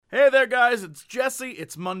Hey there, guys, it's Jesse.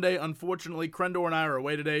 It's Monday. Unfortunately, Krendor and I are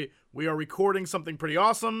away today. We are recording something pretty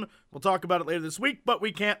awesome. We'll talk about it later this week, but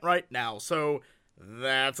we can't right now, so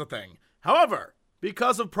that's a thing. However,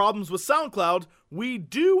 because of problems with SoundCloud, we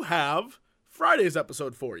do have Friday's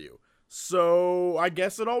episode for you. So I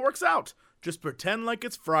guess it all works out. Just pretend like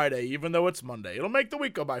it's Friday, even though it's Monday. It'll make the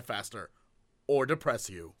week go by faster. Or depress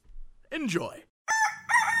you. Enjoy.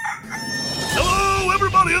 Hello,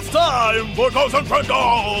 everybody, it's time for Ghost and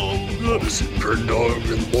Krendor! Ghost and Krendor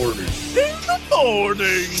in the morning. In the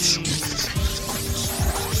morning!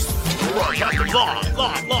 Broadcasting live!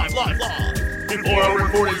 Before our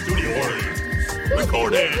recording studio audience.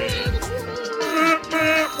 Recording!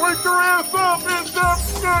 Wake your ass up! It's up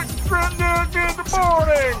next Krendor in the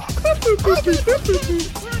morning!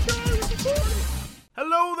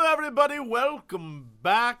 Hello there, everybody. Welcome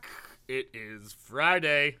back. It is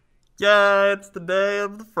Friday. Yeah, it's the day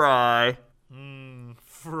of the fry.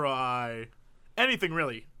 Fry. Anything,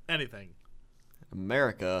 really. Anything.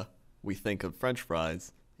 America, we think of French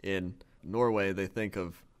fries. In Norway, they think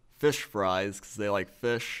of fish fries because they like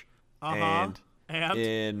fish. And?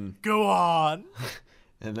 In Go on.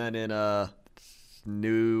 and then in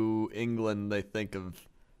New England, they think of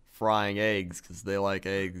frying eggs because they like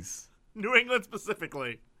eggs. New England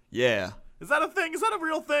specifically. Yeah. Is that a thing? Is that a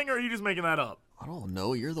real thing, or are you just making that up? I don't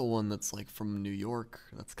know. You're the one that's like from New York.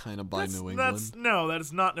 That's kind of by New England. That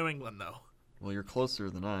is not New England, though. Well, you're closer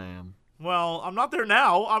than I am. Well, I'm not there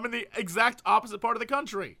now. I'm in the exact opposite part of the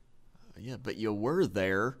country. Yeah, but you were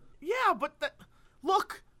there. Yeah, but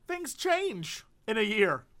look, things change in a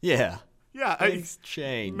year. Yeah. Yeah, Things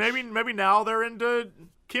change. Maybe now they're into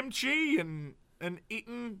kimchi and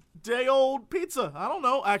eating day-old pizza. I don't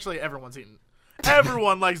know. Actually, everyone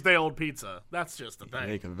likes day-old pizza. That's just the You thing.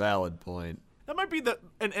 make a valid point. That might be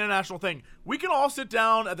an international thing. We can all sit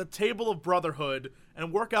down at the table of brotherhood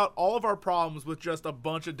and work out all of our problems with just a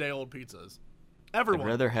bunch of day-old pizzas. Everyone.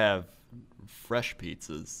 I'd rather have fresh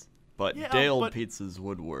pizzas, but Yeah, day-old pizzas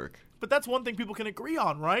would work. But that's one thing people can agree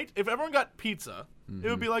on, right? If everyone got pizza, it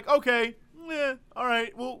would be like, okay, all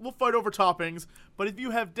right, we'll fight over toppings. But if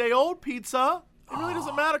you have day-old pizza, it really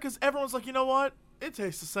doesn't matter because everyone's like, you know what? It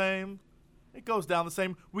tastes the same. It goes down the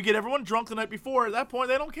same. We get everyone drunk the night before. At that point,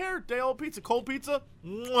 they don't care. Day-old pizza, cold pizza,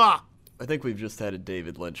 mwah. I think we've just had a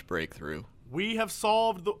David Lynch breakthrough. We have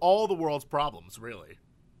solved all the world's problems, really.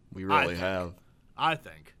 We really have. I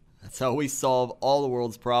think. That's how we solve all the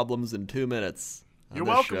world's problems in 2 minutes. on You're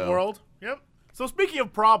this welcome, show. world. Yep. So speaking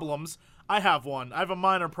of problems, I have one. I have a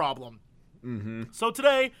minor problem. So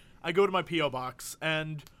today, I go to my P.O. box,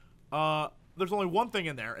 and there's only one thing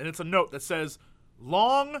in there, and it's a note that says,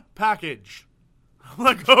 long package. I'm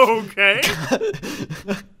like, okay.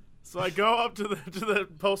 So I go up to the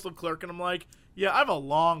postal clerk, and I'm like, yeah, I have a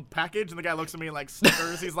long package. And the guy looks at me and like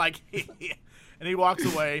snickers. He's like, and he walks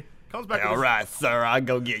away. Comes back. All right, sir, I'll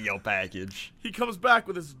go get your package. He comes back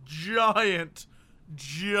with this giant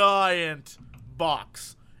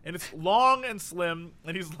box. And it's long and slim.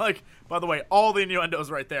 And he's like, by the way, all the innuendo's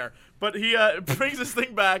right there. But he brings this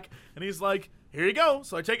thing back, and he's like, here you go.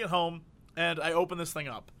 So I take it home, and I open this thing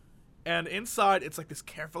up. And inside, it's like this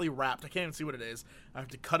carefully wrapped. I can't even see what it is. I have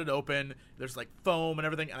to cut it open. There's like foam and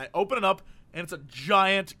everything. And I open it up, and it's a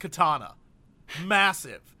giant katana.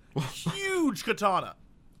 Massive. Huge katana.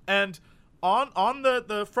 And on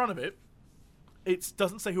the front of it, it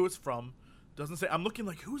doesn't say who it's from. Doesn't say. I'm looking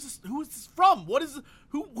like, who is this from? What is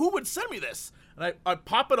who would send me this? And I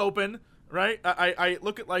pop it open, right? I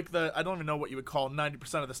look at like I don't even know what you would call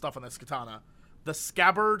 90% of the stuff on this katana. The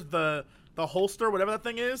scabbard, the holster, whatever that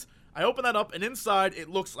thing is. I open that up, and inside it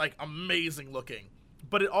looks like amazing looking,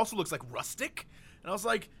 but it also looks like rustic. And I was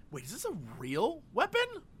like, wait, is this a real weapon?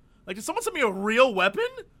 Like, did someone send me a real weapon?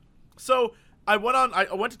 So I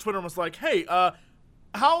went to Twitter and was like, hey,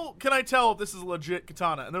 how can I tell if this is a legit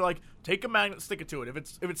katana? And they're like, take a magnet, stick it to it.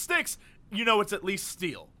 If it sticks, you know it's at least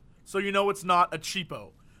steel. So you know it's not a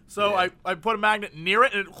cheapo. So Yeah. I put a magnet near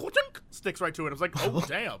it, and it sticks right to it. I was like, oh,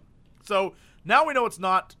 damn. So now we know it's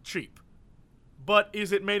not cheap. But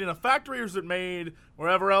is it made in a factory, or is it made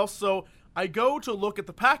wherever else? So I go to look at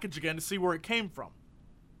the package again to see where it came from.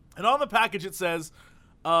 And on the package it says,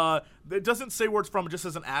 it doesn't say where it's from, it just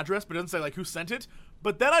says an address, but it doesn't say like who sent it.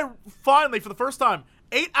 But then I finally, for the first time,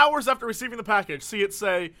 8 hours after receiving the package, see it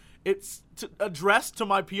say it's addressed to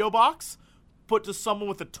my P.O. box, but to someone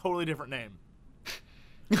with a totally different name.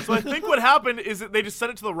 So I think what happened is that they just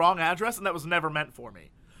sent it to the wrong address, and that was never meant for me.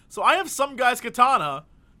 So I have some guy's katana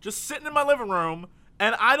just sitting in my living room,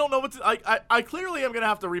 and I don't know what to, I clearly am gonna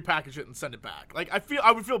have to repackage it and send it back. Like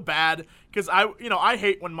I would feel bad because I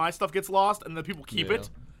hate when my stuff gets lost and then people keep it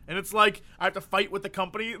And it's like, I have to fight with the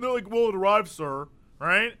company. They're like, well, it arrived, sir.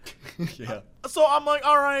 Right? Yeah. So I'm like,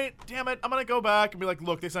 all right, damn it. I'm going to go back and be like,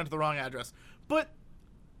 look, they sent it to the wrong address. But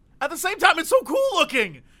at the same time, it's so cool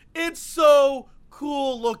looking. It's so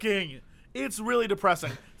cool looking. It's really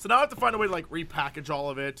depressing. So now I have to find a way to like repackage all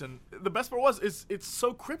of it. And the best part is it's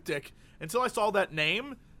so cryptic. Until I saw that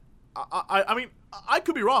name, I mean, I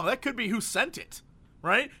could be wrong. That could be who sent it,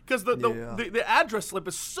 right? Because the address slip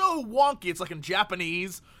is so wonky. It's like in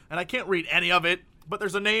Japanese, and I can't read any of it. But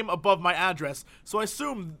there's a name above my address, so I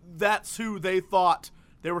assume that's who they thought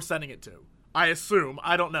they were sending it to. I assume.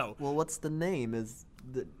 I don't know. Well, what's the name? Does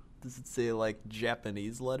it say like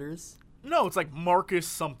Japanese letters? No, it's like Marcus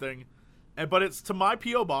something, but it's to my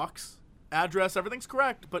P.O. box address. Everything's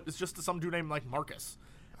correct, but it's just to some dude named like Marcus.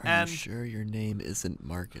 Are you sure your name isn't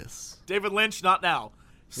Marcus? David Lynch, not now.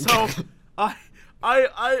 So, I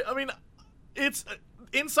mean, it's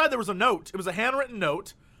inside. There was a note. It was a handwritten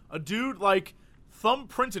note. A dude like thumb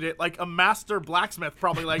printed it, like a master blacksmith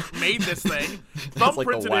probably like made this thing. Thumb like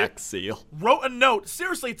printed the wax seal. Wrote a note.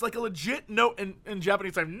 Seriously, it's like a legit note in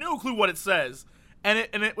Japanese. I have no clue what it says, and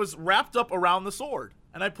it was wrapped up around the sword.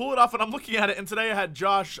 And I pull it off, and I'm looking at it. And today I had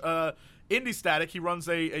Josh, Indie Static. He runs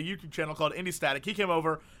a YouTube channel called Indie Static. He came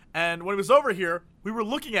over, and when he was over here, we were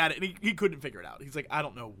looking at it, and he couldn't figure it out. He's like, I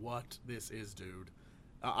don't know what this is, dude.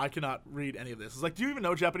 I cannot read any of this. I was like, do you even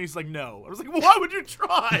know Japanese? He's like, no. I was like, why would you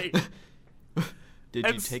try? Did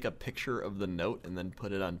you take a picture of the note and then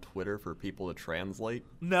put it on Twitter for people to translate?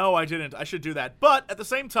 No, I didn't. I should do that. But at the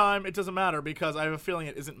same time, it doesn't matter because I have a feeling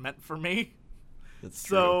it isn't meant for me. That's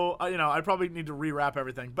true. So, I probably need to rewrap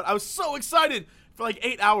everything. But I was so excited. For like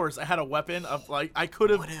 8 hours, I had a weapon of like, I could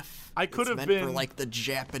have been for like the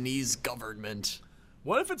Japanese government.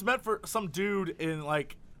 What if it's meant for some dude in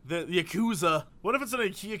like the Yakuza? What if it's a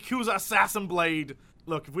Yakuza assassin blade?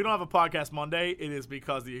 Look, if we don't have a podcast Monday, it is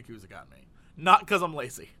because the Yakuza got me. Not because I'm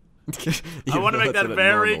lazy. I want to make that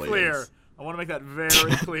very clear. I want to make that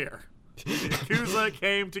very clear. The Yakuza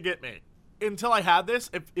came to get me. Until I had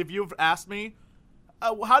this, if you've asked me,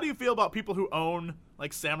 how do you feel about people who own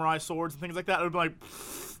like samurai swords and things like that? I would be like,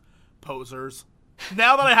 posers.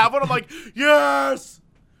 Now that I have one, I'm like, yes!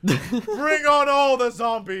 Bring on all the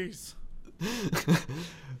zombies!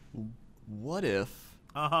 What if...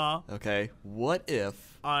 Uh-huh. Okay, what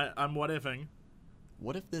if... I'm what-ifing.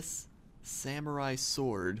 What if this samurai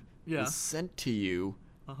sword Yeah. was sent to you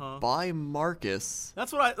by Marcus?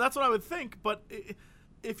 That's what I would think, but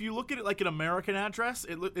if you look at it like an American address,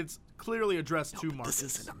 it's clearly addressed to Marcus.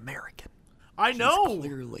 This isn't American. I know. He's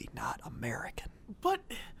clearly not American. But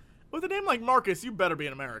with a name like Marcus, you better be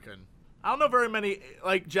an American. I don't know very many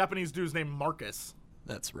like Japanese dudes named Marcus.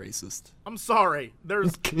 That's racist. I'm sorry.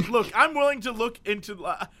 Look, I'm willing to look into.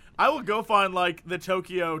 I will go find like the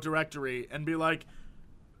Tokyo directory and be like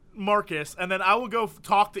Marcus, and then I will go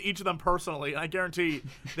talk to each of them personally. And I guarantee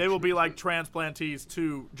they will be like transplantees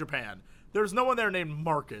to Japan. There's no one there named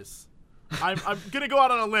Marcus. I'm gonna go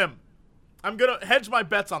out on a limb. I'm gonna hedge my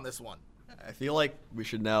bets on this one. I feel like we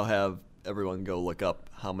should now have everyone go look up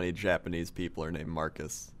how many Japanese people are named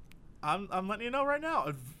Marcus. I'm letting you know right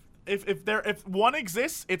now. If one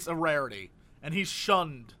exists, it's a rarity, and he's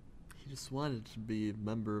shunned. He just wanted to be a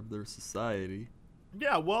member of their society.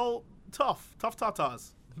 Yeah, well, tough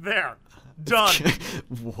tatas. There, done.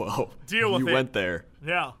 Whoa. Deal with it. You went there.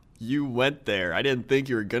 Yeah. You went there. I didn't think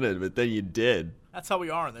you were gonna, but then you did. That's how we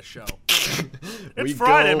are on this show. It's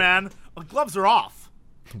Friday, man. The gloves are off.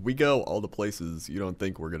 We go all the places you don't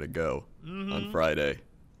think we're gonna go on Friday,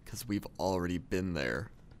 because we've already been there.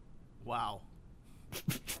 Wow.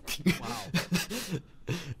 Wow.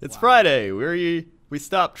 It's Friday. We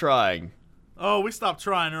stopped trying. Oh, we stopped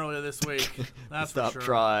trying earlier this week. That's stopped for sure.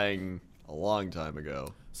 trying a long time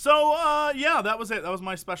ago. So, yeah, that was it. That was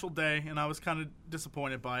my special day, and I was kind of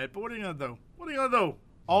disappointed by it. But what are you gonna do? What are you gonna do?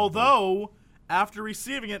 Although,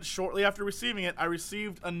 shortly after receiving it, I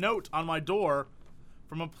received a note on my door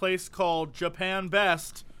from a place called Japan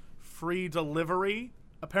Best Free Delivery.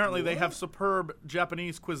 Apparently, they have superb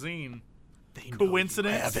Japanese cuisine.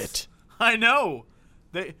 Coincidence? You have it. I know.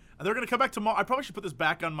 They're gonna come back tomorrow. I probably should put this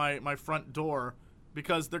back on my front door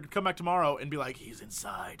because they're gonna come back tomorrow and be like, he's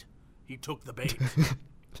inside. He took the bait.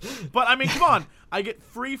 But I mean, come on. I get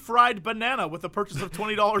free fried banana with a purchase of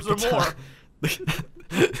 $20 or more.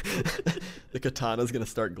 The katana's gonna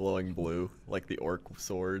start glowing blue, like the orc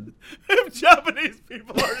sword. If Japanese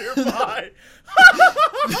people are nearby.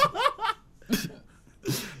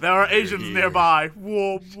 There are Asians nearby.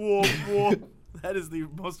 Whoop, whoop, whoop. That is the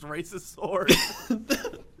most racist sword.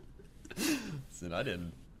 Listen, I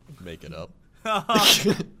didn't make it up.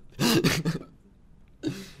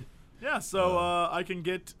 Yeah, Yeah, so I can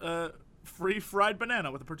get free fried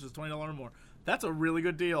banana with a purchase of $20 or more. That's a really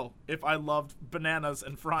good deal if I loved bananas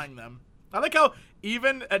and frying them. I like how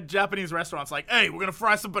even at Japanese restaurants, like, hey, we're going to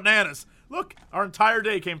fry some bananas. Look, our entire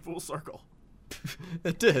day came full circle.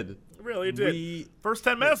 It did. It really did. First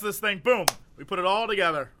 10 minutes of this thing, boom, we put it all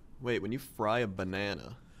together. Wait, when you fry a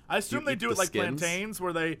banana, I assume they eat do the it like skins? plantains,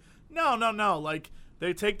 where they no, like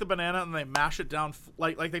they take the banana and they mash it down,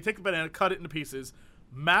 like they take the banana, cut it into pieces,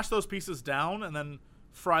 mash those pieces down, and then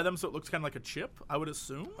fry them so it looks kind of like a chip. I would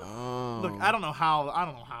assume. Oh. Look, I don't know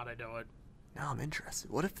how they do it. Now I'm interested.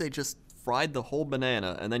 What if they just fried the whole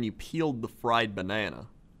banana and then you peeled the fried banana?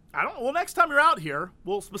 I don't. Well, next time you're out here,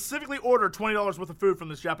 we'll specifically order $20 worth of food from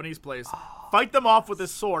this Japanese place. Fight them off with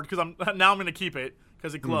this sword because I'm gonna keep it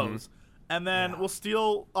because it glows, and then we'll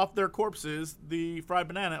steal off their corpses the fried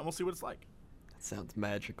banana and we'll see what it's like. That sounds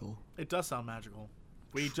magical. It does sound magical.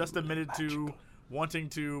 We just admitted to wanting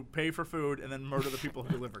to pay for food and then murder the people who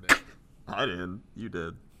delivered it. I didn't. You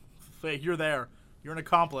did. Hey, you're there. You're an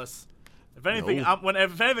accomplice. If anything, No. when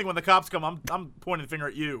the cops come, I'm pointing the finger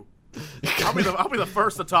at you. I'll be the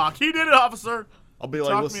first to talk. He did it, officer. I'll be Talk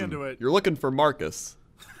like, me listen, into it. you're looking for Marcus.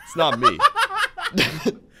 It's not me.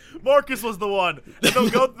 Marcus was the one. And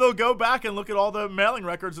they'll go back and look at all the mailing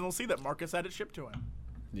records and they'll see that Marcus had it shipped to him.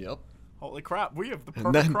 Yep. Holy crap! We have the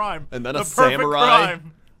perfect crime. And then the a perfect samurai,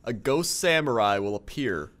 crime. a ghost samurai will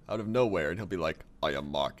appear out of nowhere and he'll be like, I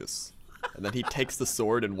am Marcus. And then he takes the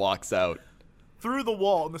sword and walks out Through the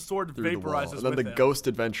wall, and the sword through the vaporizes wall. And then with the him. ghost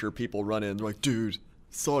adventure people run in. They're like, dude,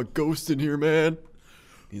 saw a ghost in here, man.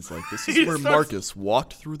 He's like, this is He where starts- Marcus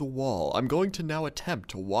walked through the wall. I'm going to now attempt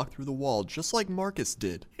to walk through the wall just like Marcus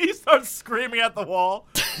did. He starts screaming at the wall.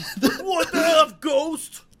 What the hell,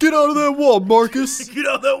 ghost? Get out of that wall, Marcus! Get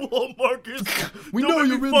out of that wall, Marcus. We Don't know make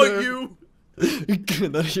you're me in fight there. you.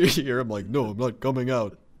 And then you hear him like, no, I'm not coming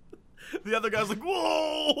out. The other guy's like,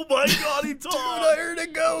 whoa, my God, he talked. I heard a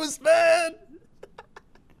ghost, man!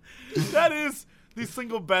 That is the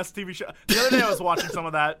single best TV show. The other day I was watching some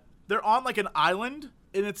of that. They're on like an island,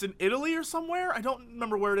 and it's in Italy or somewhere. I don't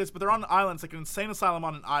remember where it is, but they're on an island. It's like an insane asylum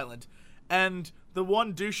on an island. And the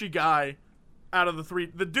one douchey guy out of the three,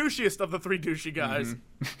 the douchiest of the three douchey guys,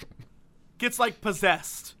 gets like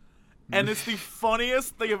possessed. And it's the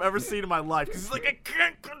funniest thing I've ever seen in my life. Because he's like, I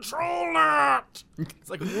can't control it. It's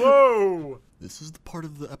like, whoa. This is the part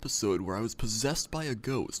of the episode where I was possessed by a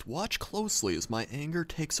ghost. Watch closely as my anger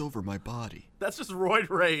takes over my body. That's just roid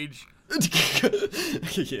rage.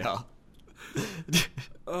 Yeah.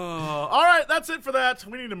 All right, that's it for that.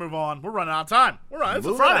 We need to move on. We're running out of time. It's a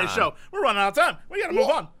Move Friday on. show. We're running out of time. We gotta move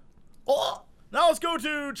on. Now let's go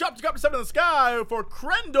to Chopper 7 in the Sky for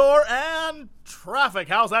Krendor and traffic.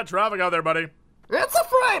 How's that traffic out there, buddy? It's a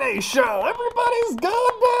Friday show. Everybody's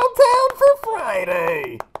going downtown for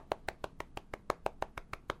Friday.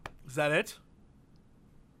 Is that it?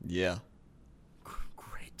 Yeah.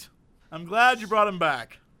 Great. I'm glad you brought him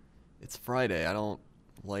back. It's Friday. I don't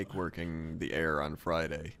like working the air on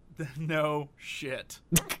Friday. No shit.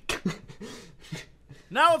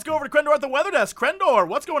 Now let's go over to Krendor at the weather desk. Krendor,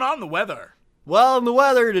 what's going on in the weather? Well, in the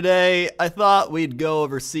weather today, I thought we'd go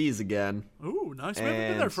overseas again. Ooh, nice. We haven't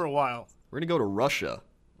been there And- for a while. We're gonna go to Russia.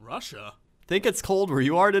 Russia? Think it's cold where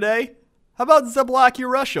you are today? How about Zablaki,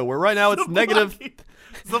 Russia, where right now it's negative...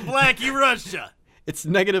 Zablaki, Russia. It's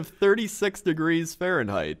negative 36 degrees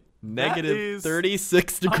Fahrenheit. Negative is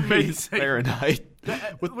 36 degrees amazing. Fahrenheit.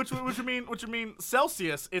 Which would mean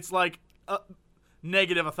Celsius, it's like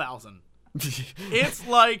negative 1,000. It's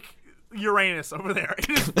like Uranus over there.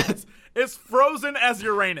 It's frozen as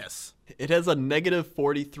Uranus. It has a negative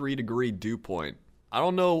 43 degree dew point. I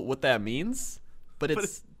don't know what that means, but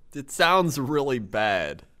it sounds really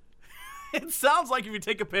bad. It sounds like if you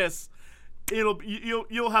take a piss,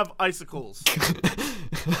 you'll have icicles.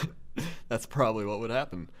 That's probably what would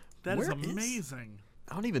happen. That is Where amazing.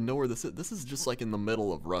 I don't even know where this is. This is just like in the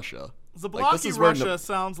middle of Russia. Zablaki, this is where Russia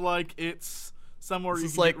sounds like it's somewhere This you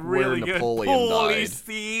is can like get where really good Napoleon died.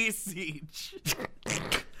 police siege.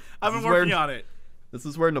 I've been is where- working on it. This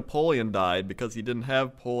is where Napoleon died because he didn't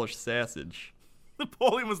have Polish sausage.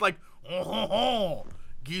 Napoleon was like, oh,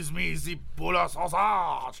 gives me the Polish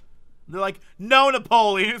sausage. They're like, no,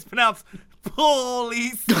 Napoleon. It's pronounced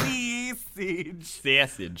police siege.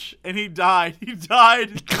 Sausage. And he died. He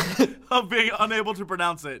died of being unable to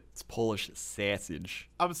pronounce it. It's Polish sausage.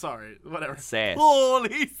 I'm sorry. Whatever. Sass.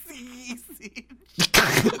 Police siege.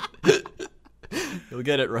 You'll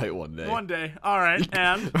get it right one day. One day. All right.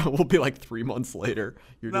 And We'll be like 3 months later.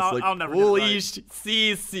 You're No, just like, I'll never get it holy right.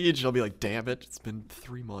 siege. I'll be like, damn it, it's been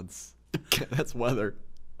 3 months. That's weather.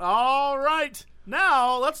 all right.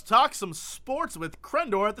 Now, let's talk some sports with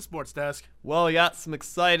Krendor at the sports desk. Well, we got some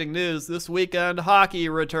exciting news. This weekend, hockey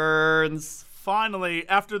returns. Finally,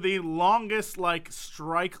 after the longest,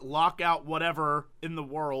 strike, lockout, whatever in the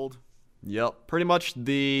world. Yep, pretty much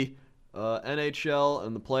the NHL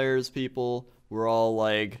and the players, people were all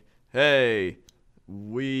like, hey,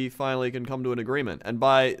 we finally can come to an agreement. And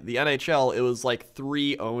by the NHL, it was like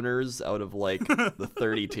 3 owners out of the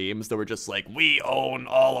 30 teams that were just like, we own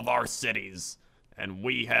all of our cities. And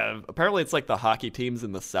we have, apparently it's like the hockey teams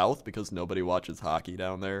in the South because nobody watches hockey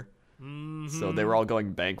down there. So they were all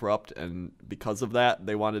going bankrupt, and because of that,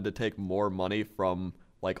 they wanted to take more money from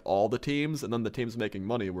all the teams, and then the teams making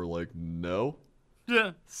money were like, no.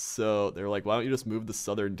 Yeah. So they're like, why don't you just move the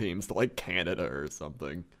southern teams to Canada or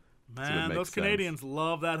something? Man, those Canadians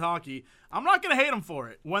love that hockey. I'm not going to hate them for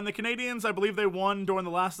it. When the Canadians, I believe they won during the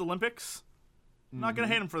last Olympics, I'm not going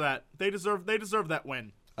to hate them for that. They deserve that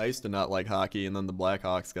win. I used to not like hockey, and then the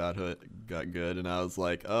Blackhawks got good, and I was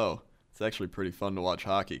like, oh, it's actually pretty fun to watch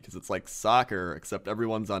hockey because it's like soccer, except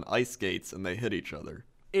everyone's on ice skates and they hit each other.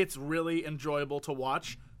 It's really enjoyable to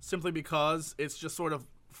watch simply because it's just sort of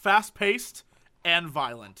fast-paced and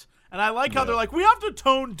violent. And I like how they're like, we have to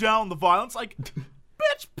tone down the violence. Like,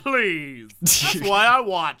 bitch, please. That's why I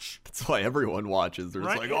watch. That's why everyone watches. They're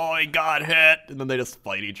just Right? like, oh, he got hit, and then they just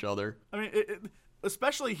fight each other. I mean,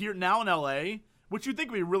 especially here now in LA, which you'd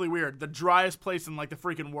think would be really weird, the driest place in the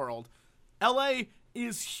freaking world. LA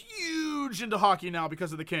is huge into hockey now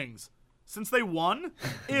because of the Kings. Since they won,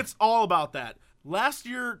 it's all about that. Last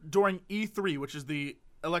year during E3, which is the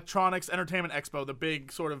Electronics Entertainment Expo, the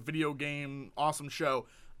big sort of video game awesome show,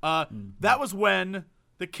 that was when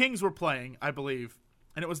the Kings were playing, I believe.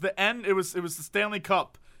 And it was the end, it was the Stanley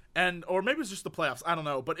Cup, or maybe it was just the playoffs, I don't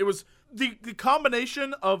know. But it was the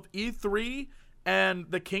combination of E3 and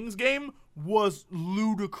the Kings game was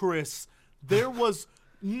ludicrous. There was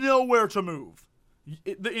nowhere to move.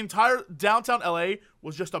 The entire downtown LA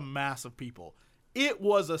was just a mass of people. It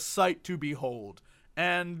was a sight to behold.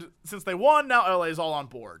 And since they won, now LA is all on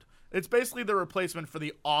board. It's basically the replacement for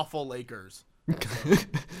the awful Lakers.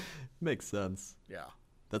 Makes sense. Yeah.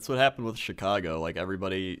 That's what happened with Chicago.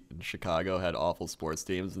 Everybody in Chicago had awful sports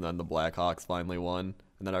teams, and then the Blackhawks finally won.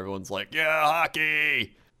 And then everyone's like, yeah,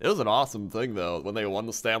 hockey! It was an awesome thing, though. When they won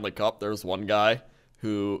the Stanley Cup, there was one guy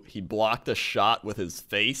who he blocked a shot with his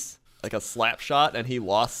face, like a slap shot, and he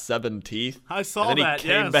lost 7 teeth. I saw and then that, he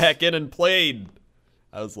came yes. back in and played.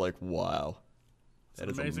 I was like, wow. That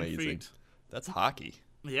is amazing amazing. feat. That's hockey.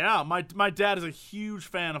 Yeah, my dad is a huge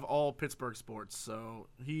fan of all Pittsburgh sports, so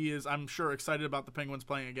he is, I'm sure, excited about the Penguins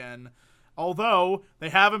playing again. Although, they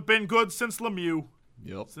haven't been good since Lemieux.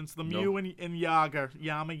 Yep. Since Lemieux and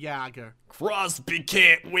Yama Yager. Crosby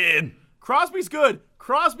can't win. Crosby's good.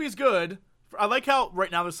 Crosby's good. I like how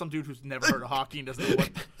right now there's some dude who's never heard of hockey and doesn't know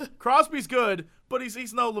what. Crosby's good, but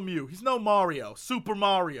he's no Lemieux. He's no Mario. Super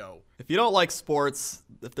Mario. If you don't like sports,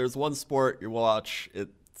 if there's one sport you watch, it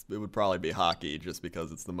would probably be hockey, just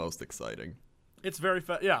because it's the most exciting. It's very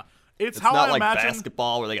yeah. It's It's how not I like imagine.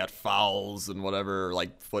 basketball where they got fouls and whatever, or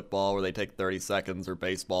like football where they take 30 seconds, or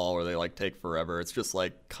baseball where they take forever. It's just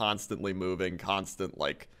constantly moving, constant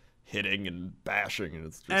hitting and bashing, and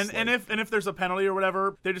it's just And if there's a penalty or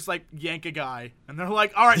whatever, they just yank a guy, and they're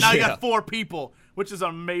like, all right, now you Yeah. got 4 people, which is an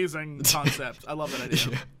amazing concept. I love that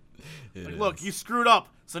idea. It Look, is. you screwed up,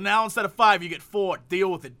 so now instead of 5, you get 4.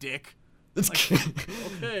 Deal with it, dick.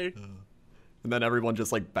 Okay. And then everyone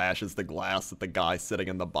just bashes the glass at the guy sitting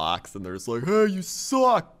in the box, and they're just like, hey, you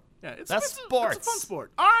suck. Yeah, it's That's it's a sports. fun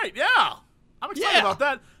sport. All right, yeah. I'm excited Yeah. about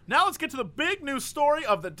that. Now let's get to the big news story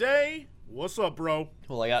of the day. What's up, bro?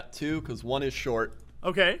 Well, I got 2 because 1 is short.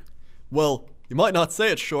 Okay. Well, you might not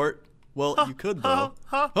say it's short. Well, you could, though.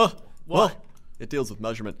 Well, it deals with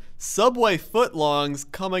measurement. Subway footlongs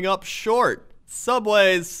coming up short.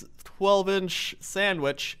 Subway's 12-inch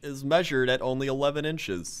sandwich is measured at only 11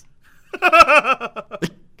 inches.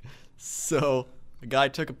 So, a guy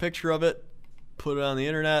took a picture of it, put it on the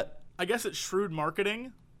internet. I guess it's shrewd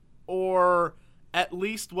marketing, or at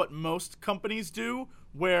least what most companies do,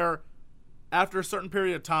 where after a certain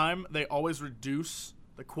period of time, they always reduce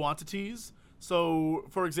the quantities. So,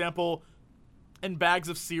 for example, in bags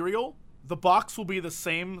of cereal, the box will be the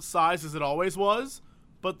same size as it always was,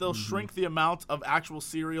 but they'll shrink the amount of actual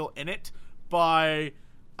cereal in it by,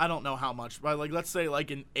 I don't know how much, by let's say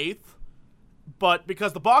an eighth. But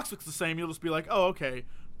because the box looks the same, you'll just be like, oh, okay.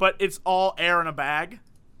 But it's all air in a bag.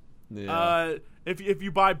 Yeah. If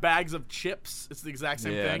you buy bags of chips, it's the exact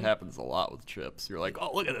same Yeah, thing. it happens a lot with chips. You're like,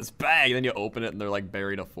 oh, look at this bag. And then you open it, and they're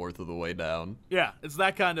buried a fourth of the way down. Yeah, it's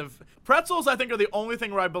that kind of. Pretzels, I think, are the only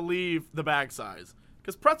thing where I believe the bag size.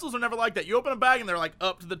 Because pretzels are never like that. You open a bag and they're like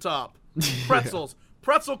up to the top. Pretzels.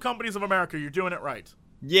 Pretzel companies of America, you're doing it right.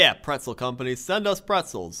 Yeah, pretzel companies, send us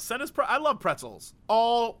pretzels. Send us I love pretzels.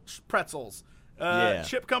 All pretzels. Yeah.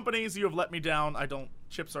 Chip companies, you have let me down. I don't.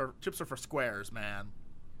 Chips are for squares, man.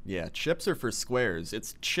 Yeah, chips are for squares.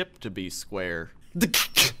 It's chip to be square.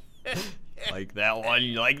 Like that one,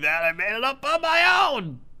 you like that? I made it up on my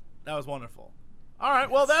own. That was wonderful. All right,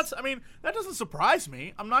 well, that doesn't surprise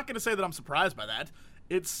me. I'm not going to say that I'm surprised by that.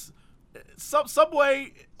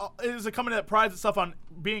 Subway is a company that prides itself on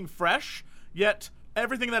being fresh, yet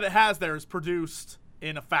everything that it has there is produced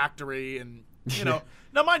in a factory, and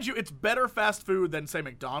now mind you, it's better fast food than say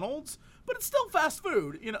McDonald's, but it's still fast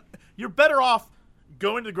food. You're better off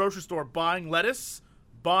going to the grocery store, buying lettuce,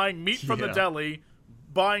 buying meat from the deli,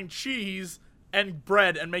 buying cheese and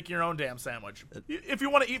bread, and making your own damn sandwich. If you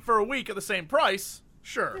want to eat for a week at the same price,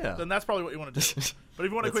 sure, then that's probably what you want to do. But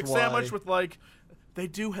if you want a quick sandwich with like, they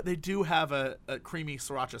do have a creamy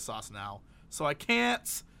sriracha sauce now, so I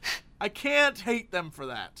can't hate them for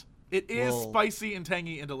that. It is spicy and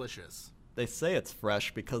tangy and delicious. They say it's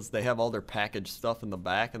fresh because they have all their packaged stuff in the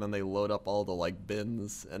back, and then they load up all the like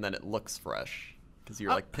bins, and then it looks fresh because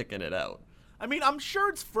you're like picking it out. I mean, I'm sure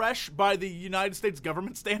it's fresh by the United States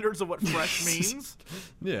government standards of what fresh means.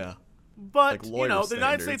 Yeah. But, like the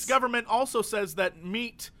United States government also says that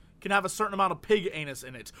meat can have a certain amount of pig anus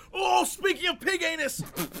in it. Oh, speaking of pig anus!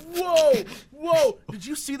 Whoa! Did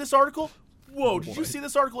you see this article? Did you see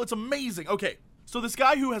this article? It's amazing. Okay, so this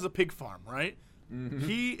guy who has a pig farm, right? Mm-hmm.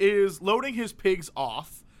 He is loading his pigs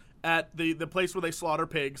off at the place where they slaughter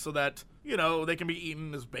pigs so that, they can be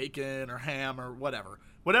eaten as bacon or ham or whatever.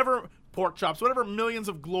 Whatever, pork chops, whatever millions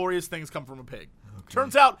of glorious things come from a pig. Okay.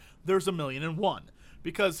 Turns out there's 1,000,001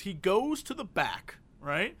 because he goes to the back,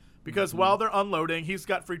 right? Because while they're unloading, he's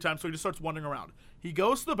got free time, so he just starts wandering around. He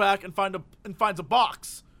goes to the back and finds a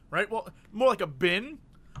box, right? Well, more like a bin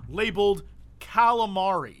labeled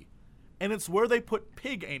calamari. And it's where they put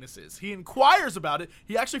pig anuses. He inquires about it.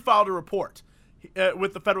 He actually filed a report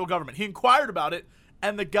with the federal government. He inquired about it,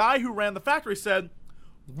 and the guy who ran the factory said,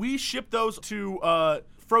 we ship those to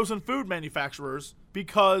frozen food manufacturers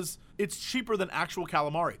because it's cheaper than actual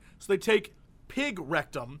calamari. So they take pig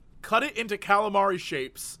rectum, cut it into calamari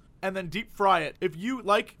shapes, and then deep fry it. If you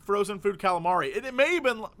like frozen food calamari, it may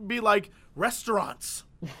even be like restaurants,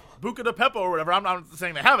 Buca de Beppo or whatever. I'm not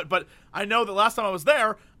saying they have it, but I know that last time I was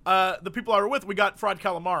there, the people I were with, we got fried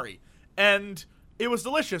calamari, and it was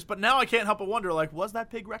delicious. But now I can't help but wonder, like, was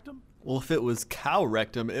that pig rectum? Well, if it was cow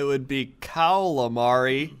rectum, it would be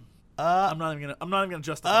calamari. I'm not even gonna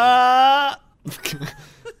justify.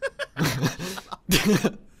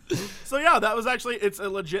 So yeah, that was it's a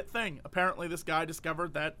legit thing. Apparently, this guy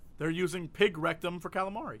discovered that they're using pig rectum for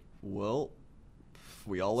calamari. Well,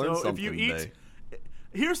 we all learned something if you today.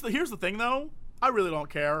 Here's the thing though. I really don't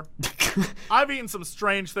care. I've eaten some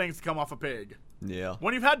strange things to come off a pig. Yeah.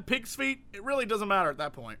 When you've had pig's feet, it really doesn't matter at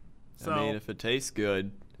that point. So, I mean, if it tastes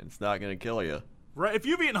good, it's not gonna kill you. Right? If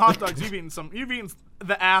you've eaten hot dogs, you've eaten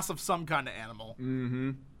the ass of some kind of animal.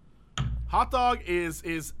 Mm-hmm. Hot dog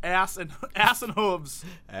is ass and hooves.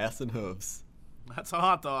 Ass and hooves. That's a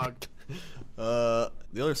hot dog. The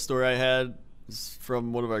other story I had is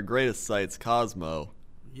from one of our greatest sites, Cosmo.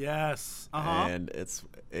 Yes. And it's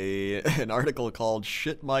an article called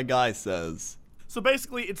 "Shit My Guy Says." So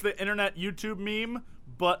basically, it's the internet YouTube meme,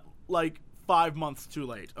 but like 5 months too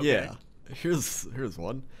late. Okay? Yeah. Here's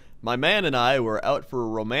one. My man and I were out for a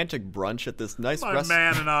romantic brunch at this nice restaurant. My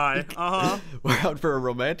man and I. We're out for a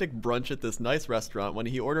romantic brunch at this nice restaurant when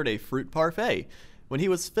he ordered a fruit parfait. When he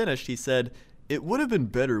was finished, he said, "It would have been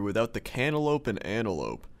better without the cantaloupe and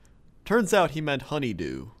antelope." Turns out he meant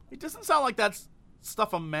honeydew. It doesn't sound like that's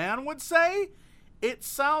stuff a man would say. It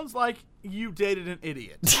sounds like you dated an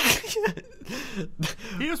idiot.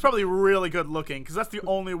 He was probably really good looking, because that's the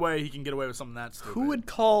only way he can get away with something that stupid. Who would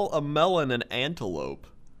call a melon an antelope?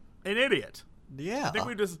 An idiot. Yeah. I think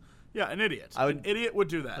an idiot. An idiot would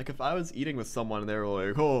do that. Like, if I was eating with someone and they were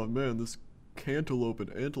like, "Oh, man, this cantaloupe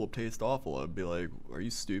and antelope taste awful," I'd be like, "Are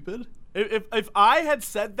you stupid?" If I had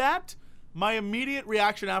said that, my immediate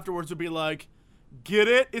reaction afterwards would be like, "Get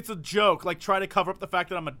it? It's a joke." Like, try to cover up the fact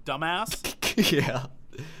that I'm a dumbass. Yeah.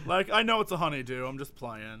 Like, I know it's a honeydew. I'm just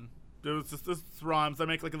playing. Dude, this rhymes. I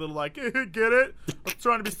make like a little like, "Get it? I'm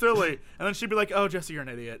trying to be silly." And then she'd be like, "Oh, Jesse, you're an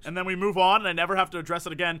idiot." And then we move on, and I never have to address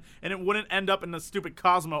it again. And it wouldn't end up in the stupid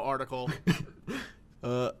Cosmo article.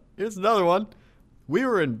 Here's another one. We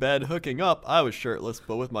were in bed hooking up. I was shirtless,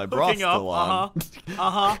 but with my bra still on.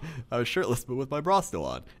 I was shirtless, but with my bra still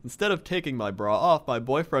on. Instead of taking my bra off, my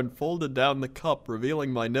boyfriend folded down the cup,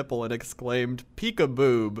 revealing my nipple, and exclaimed,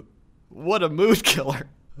 "Peekaboob." What a mood killer.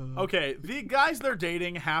 Okay, the guys they're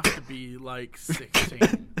dating have to be like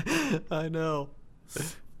 16. I know.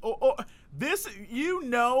 This,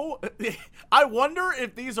 I wonder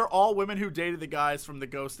if these are all women who dated the guys from the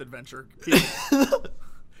Ghost Adventure people.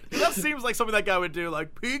 That seems like something that guy would do,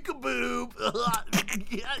 like, peek-a-boob.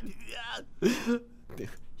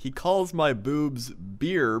 He calls my boobs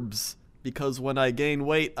beerbs because when I gain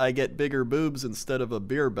weight, I get bigger boobs instead of a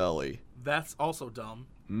beer belly. That's also dumb.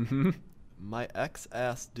 Mm-hmm. My ex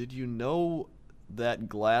asked, did you know that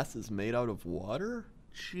glass is made out of water?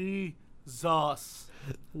 Jesus.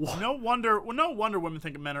 No wonder women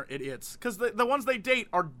think men are idiots. Because the ones they date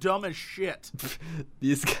are dumb as shit.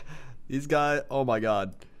 These guys, oh my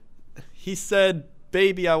god. He said,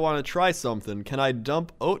 baby, I want to try something. Can I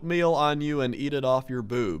dump oatmeal on you and eat it off your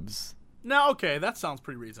boobs? Now, okay, that sounds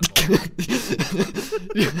pretty reasonable.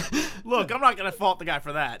 Look, I'm not going to fault the guy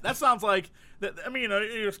for that. That sounds like,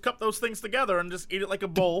 you just cup those things together and just eat it like a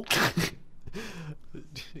bowl.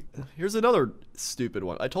 Here's another stupid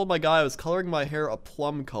one. I told my guy I was coloring my hair a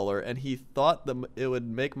plum color, and he thought that it would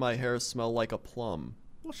make my hair smell like a plum.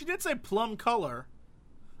 Well, she did say plum color.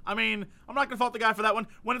 I mean, I'm not going to fault the guy for that one.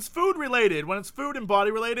 When it's food related, when it's food and body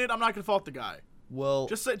related, I'm not going to fault the guy. Well,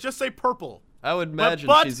 just say purple. I would imagine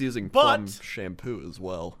she's using plum shampoo as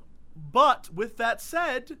well. But with that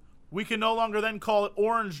said, we can no longer then call it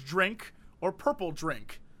orange drink or purple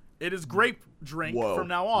drink. It is grape drink from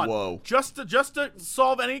now on. Whoa. Just to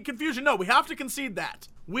solve any confusion. No, we have to concede that.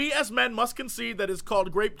 We as men must concede that it's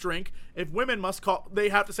called grape drink. If women they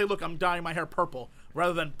have to say, look, I'm dyeing my hair purple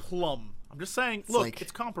rather than plum. I'm just saying, look,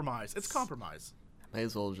 it's compromise. It's compromise. I may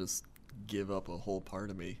as well just give up a whole part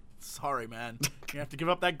of me. Sorry, man. You have to give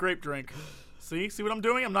up that grape drink. See what I'm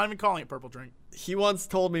doing? I'm not even calling it purple drink. He once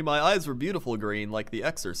told me my eyes were beautiful green like The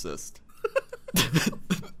Exorcist.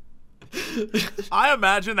 I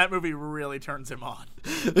imagine that movie really turns him on.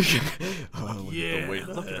 Oh,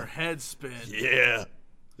 look at her head spin. Yeah.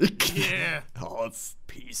 Yeah. Oh, it's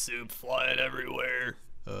pea soup flying everywhere.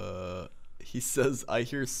 He says, I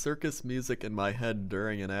hear circus music in my head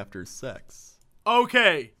during and after sex.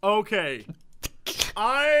 Okay.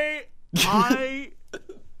 I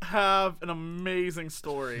have an amazing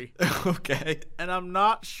story. Okay. And I'm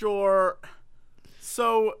not sure.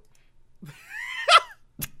 So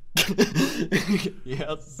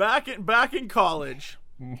yes. Back in college,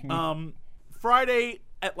 Friday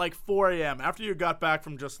at like 4 a.m. after you got back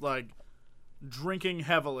from just like drinking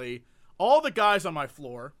heavily, all the guys on my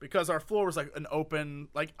floor, because our floor was like an open,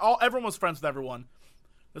 like everyone was friends with everyone.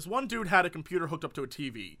 This one dude had a computer hooked up to a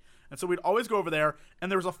TV, and so we'd always go over there.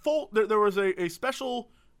 And there was a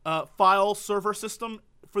special file server system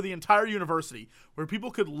for the entire university where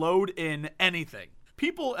people could load in anything.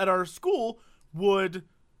 People at our school would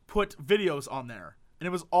put videos on there, and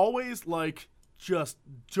it was always like just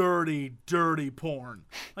dirty porn.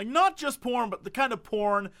 Like not just porn, but the kind of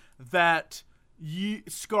porn that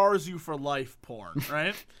scars you for life porn,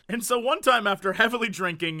 right? And so one time after heavily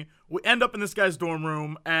drinking, we end up in this guy's dorm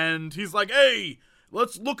room, and he's like, hey,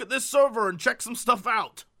 let's look at this server and check some stuff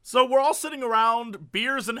out. So we're all sitting around,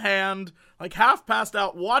 beers in hand, like half passed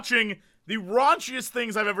out, watching the raunchiest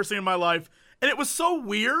things I've ever seen in my life. And it was so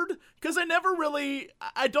weird, because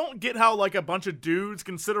I don't get how like a bunch of dudes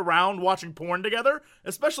can sit around watching porn together,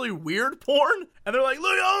 especially weird porn. And they're like,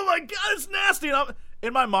 look, oh my God, it's nasty. And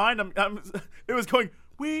in my mind, it was going,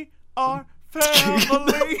 we are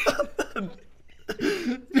family.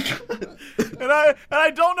 and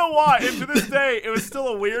I don't know why. And to this day, it was still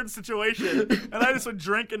a weird situation. And I just would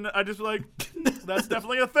drink, and I just be like, that's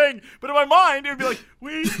definitely a thing. But in my mind, it would be like,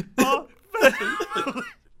 we are family.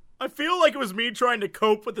 I feel like it was me trying to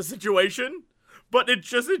cope with the situation, but it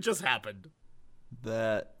just happened.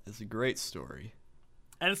 That is a great story.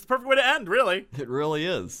 And it's the perfect way to end, really. It really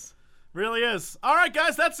is. Really is. All right,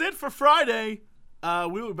 guys, that's it for Friday.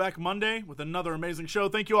 We will be back Monday with another amazing show.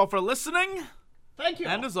 Thank you all for listening. Thank you.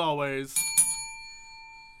 And as always,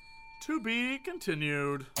 to be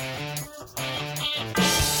continued.